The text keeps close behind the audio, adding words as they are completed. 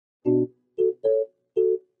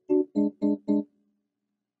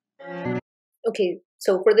Okay,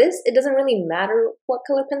 so for this, it doesn't really matter what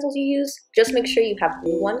color pencils you use, just make sure you have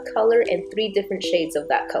one color and 3 different shades of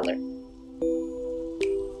that color.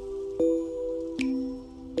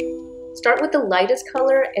 Start with the lightest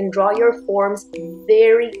color and draw your forms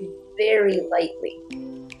very, very lightly.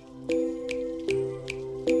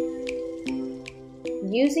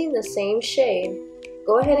 Using the same shade,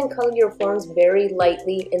 go ahead and color your forms very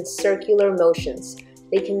lightly in circular motions.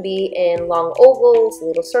 They can be in long ovals,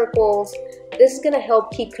 little circles. This is going to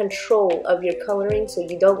help keep control of your coloring so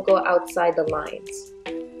you don't go outside the lines.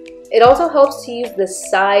 It also helps to use the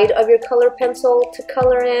side of your color pencil to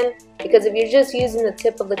color in, because if you're just using the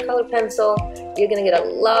tip of the color pencil, you're going to get a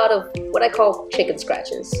lot of what I call chicken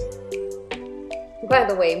scratches. By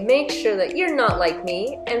the way, make sure that you're not like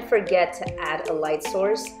me and forget to add a light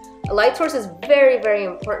source. A light source is very, very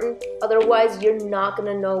important, otherwise you're not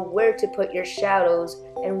going to know where to put your shadows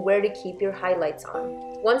and where to keep your highlights on.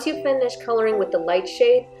 Once you finish coloring with the light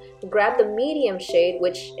shade, grab the medium shade,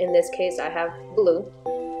 which in this case I have blue,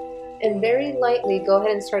 and very lightly go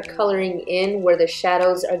ahead and start coloring in where the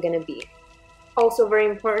shadows are going to be. Also very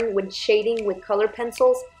important when shading with color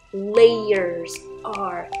pencils, layers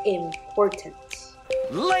are important.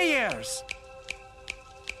 Layers!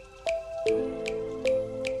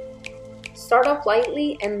 Start off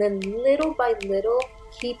lightly and then little by little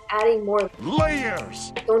keep adding more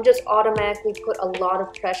Layers! Don't just automatically put a lot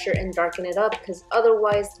of pressure and darken it up, because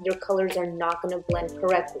otherwise your colors are not going to blend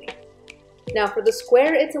correctly. Now for the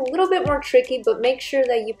square, it's a little bit more tricky, but make sure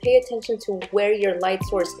that you pay attention to where your light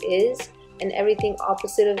source is, and everything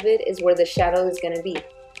opposite of it is where the shadow is going to be.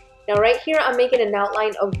 Now right here, I'm making an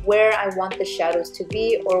outline of where I want the shadows to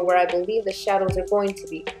be, or where I believe the shadows are going to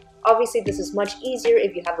be. Obviously, this is much easier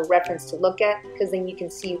if you have a reference to look at, because then you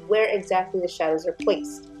can see where exactly the shadows are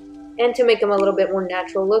placed. And to make them a little bit more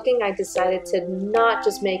natural looking, I decided to not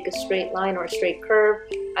just make a straight line or a straight curve.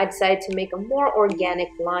 I decided to make a more organic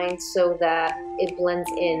line so that it blends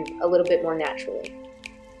in a little bit more naturally.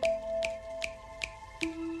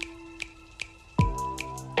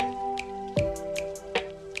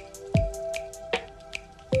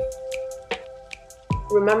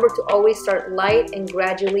 Remember to always start light and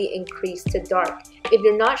gradually increase to dark. If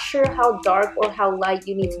you're not sure how dark or how light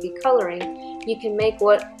you need to be coloring, you can make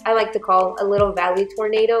what I like to call a little valley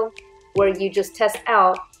tornado, where you just test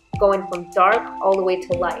out going from dark all the way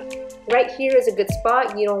to light. Right here is a good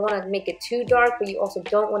spot. You don't want to make it too dark, but you also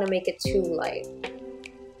don't want to make it too light.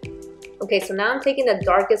 Okay, so now I'm taking the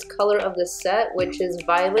darkest color of the set, which is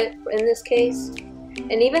violet in this case.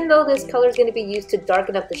 And even though this color is going to be used to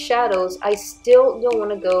darken up the shadows, I still don't want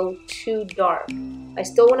to go too dark. I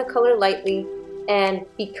still want to color lightly, and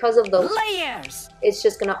because of the Layers! it's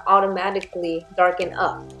just going to automatically darken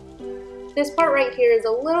up. This part right here is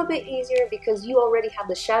a little bit easier because you already have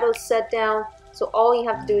the shadows set down, so all you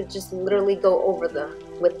have to do is just literally go over them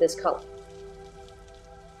with this color.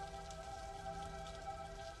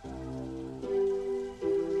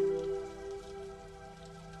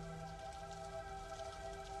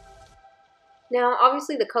 Now,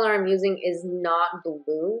 obviously the color I'm using is not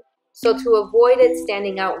blue, so to avoid it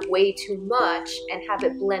standing out way too much and have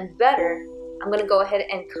it blend better, I'm going to go ahead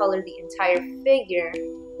and color the entire figure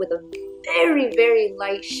with a very, very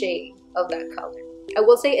light shade of that color. I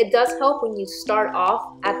will say it does help when you start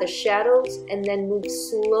off at the shadows and then move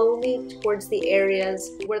slowly towards the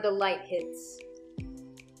areas where the light hits.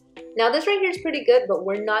 Now this right here is pretty good, but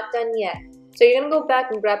we're not done yet. So you're going to go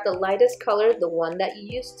back and grab the lightest color, the one that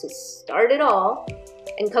you used to start it all,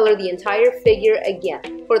 and color the entire figure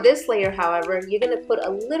again. For this layer, however, you're going to put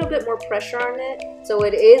a little bit more pressure on it, so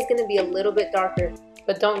it is going to be a little bit darker,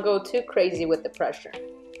 but don't go too crazy with the pressure.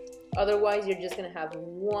 Otherwise, you're just going to have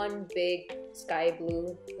one big sky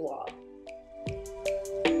blue blob.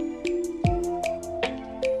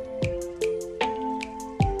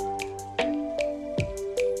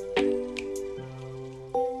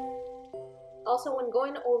 Also, when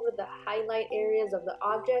going over the highlight areas of the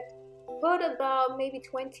object, put about maybe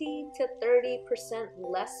 20 to 30%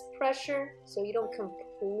 less pressure so you don't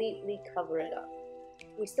completely cover it up.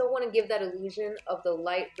 We still want to give that illusion of the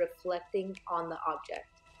light reflecting on the object.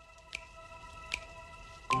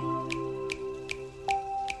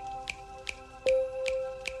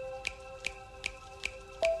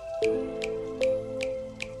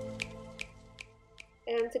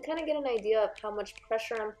 And to kind of get an idea of how much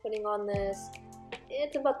pressure I'm putting on this,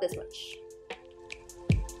 it's about this much.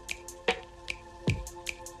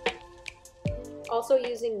 Also,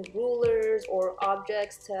 using rulers or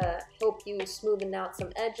objects to help you smoothen out some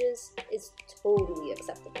edges is totally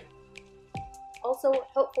acceptable. Also,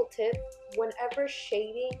 helpful tip, whenever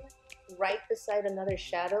shading right beside another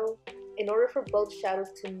shadow, in order for both shadows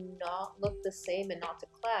to not look the same and not to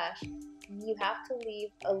clash, you have to leave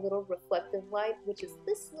a little reflective light, which is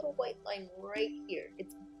this little white line right here.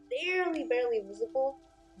 It's barely visible,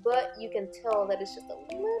 but you can tell that it's just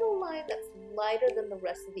a little line that's lighter than the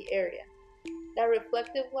rest of the area. That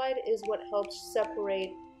reflective light is what helps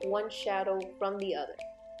separate one shadow from the other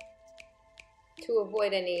to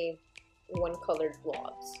avoid any one-colored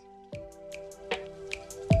blobs.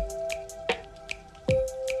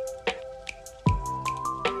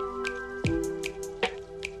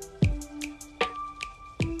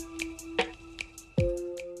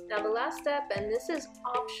 Now the last step, and this is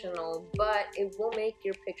optional, but it will make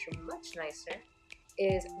your picture much nicer,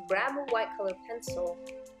 is grab a white color pencil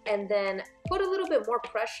and then put a little bit more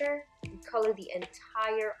pressure and color the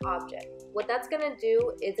entire object. What that's gonna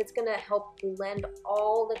do is it's gonna help blend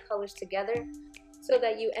all the colors together so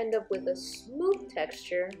that you end up with a smooth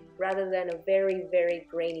texture rather than a very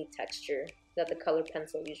grainy texture that the color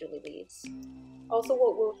pencil usually leaves. Also,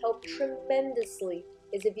 what will help tremendously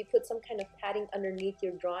is if you put some kind of padding underneath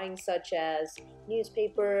your drawing, such as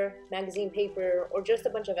newspaper, magazine paper, or just a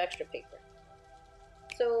bunch of extra paper.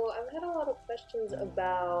 So I've had a lot of questions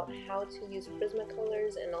about how to use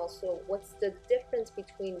Prismacolors and also what's the difference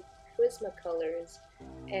between Prismacolors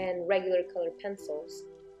and regular color pencils.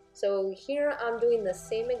 So here I'm doing the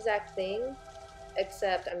same exact thing,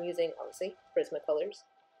 except I'm using, obviously, Prismacolors.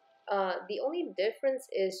 The only difference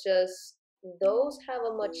is just those have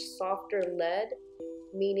a much softer lead,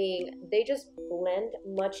 meaning they just blend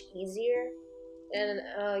much easier, and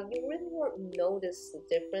you really won't notice the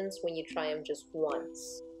difference when you try them just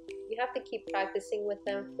once. You have to keep practicing with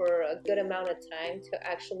them for a good amount of time to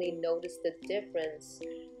actually notice the difference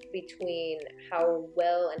between how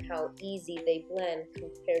well and how easy they blend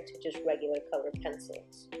compared to just regular color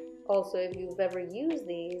pencils. Also, if you've ever used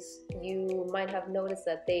these, you might have noticed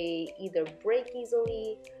that they either break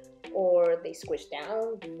easily or they squish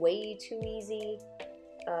down way too easy.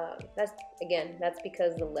 That's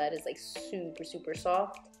because the lead is like super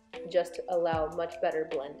soft, just to allow much better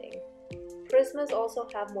blending. Prismas also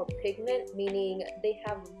have more pigment, meaning they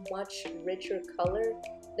have much richer color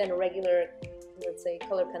than a regular, let's say,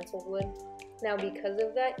 color pencil would. Now, because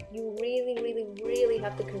of that, you really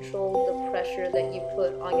have to control the pressure that you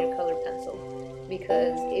put on your color pencil,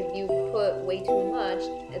 because if you put way too much,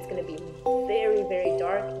 it's going to be very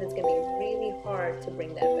dark, and it's going to be really hard to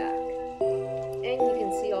bring that back. And you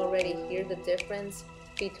can see already here the difference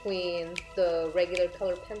between the regular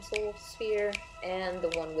color pencil sphere and the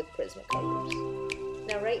one with Prismacolors.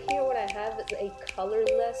 Now right here what I have is a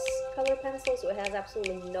colorless color pencil, so it has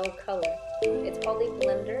absolutely no color. It's called a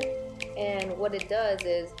blender, and what it does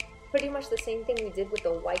is pretty much the same thing we did with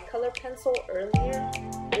the white color pencil earlier.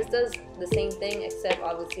 This does the same thing, except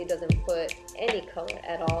obviously it doesn't put any color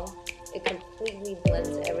at all. It completely blends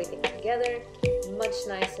everything together, much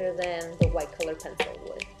nicer than the white color pencil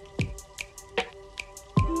would.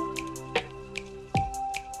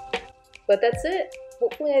 But that's it.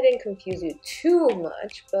 Hopefully I didn't confuse you too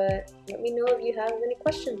much, but let me know if you have any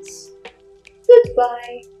questions.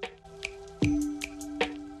 Goodbye!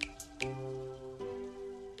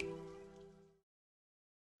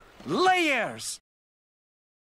 Layers!